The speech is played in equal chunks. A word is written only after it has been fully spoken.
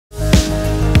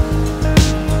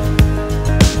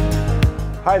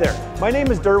Hi there, my name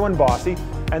is Derwin Bossy,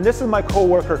 and this is my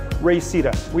co-worker Ray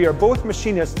Sita. We are both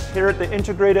machinists here at the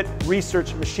Integrated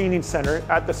Research Machining Center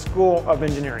at the School of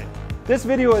Engineering. This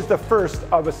video is the first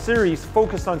of a series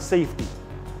focused on safety.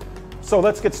 So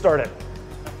let's get started.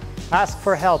 Ask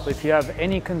for help if you have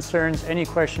any concerns, any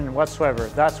question whatsoever.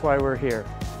 That's why we're here.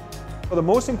 Well, the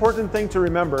most important thing to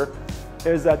remember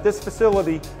is that this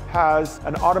facility has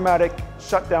an automatic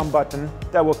shutdown button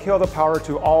that will kill the power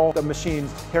to all the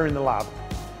machines here in the lab.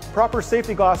 Proper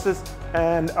safety glasses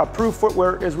and approved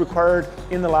footwear is required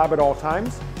in the lab at all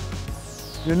times.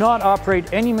 Do not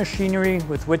operate any machinery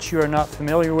with which you are not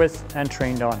familiar with and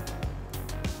trained on.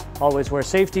 Always wear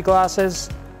safety glasses.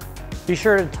 Be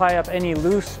sure to tie up any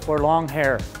loose or long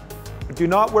hair. Do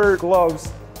not wear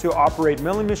gloves to operate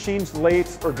milling machines,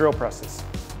 lathes, or drill presses.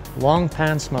 Long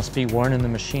pants must be worn in the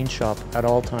machine shop at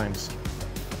all times.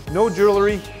 No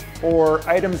jewelry or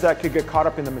items that could get caught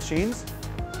up in the machines.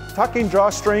 Tucking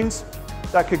drawstrings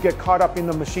that could get caught up in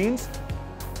the machines.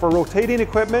 For rotating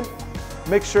equipment,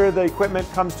 make sure the equipment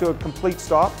comes to a complete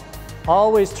stop.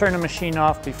 Always turn a machine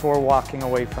off before walking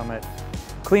away from it.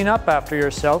 Clean up after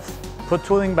yourself. Put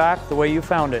tooling back the way you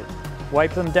found it.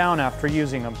 Wipe them down after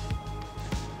using them.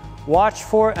 Watch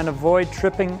for and avoid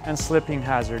tripping and slipping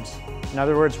hazards. In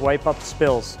other words, wipe up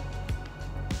spills.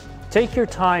 Take your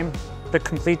time to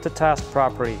complete the task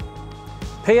properly.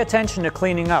 Pay attention to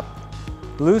cleaning up.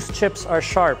 Loose chips are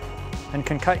sharp and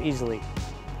can cut easily.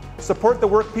 Support the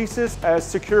workpieces as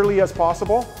securely as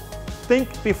possible.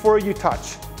 Think before you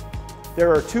touch.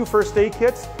 There are 2 first aid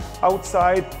kits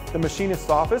outside the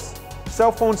machinist's office.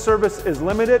 Cell phone service is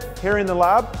limited here in the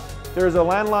lab. There is a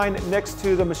landline next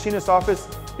to the machinist's office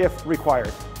if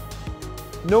required.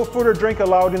 No food or drink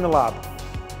allowed in the lab.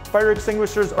 Fire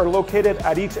extinguishers are located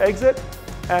at each exit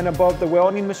and above the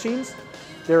welding machines.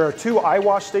 There are 2 eye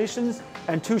wash stations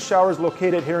and 2 showers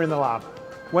located here in the lab.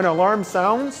 When alarm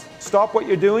sounds, stop what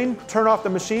you're doing, turn off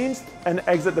the machines, and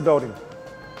exit the building.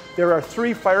 There are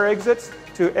 3 fire exits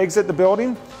to exit the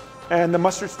building, and the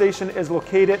muster station is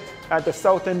located at the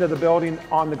south end of the building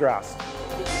on the grass.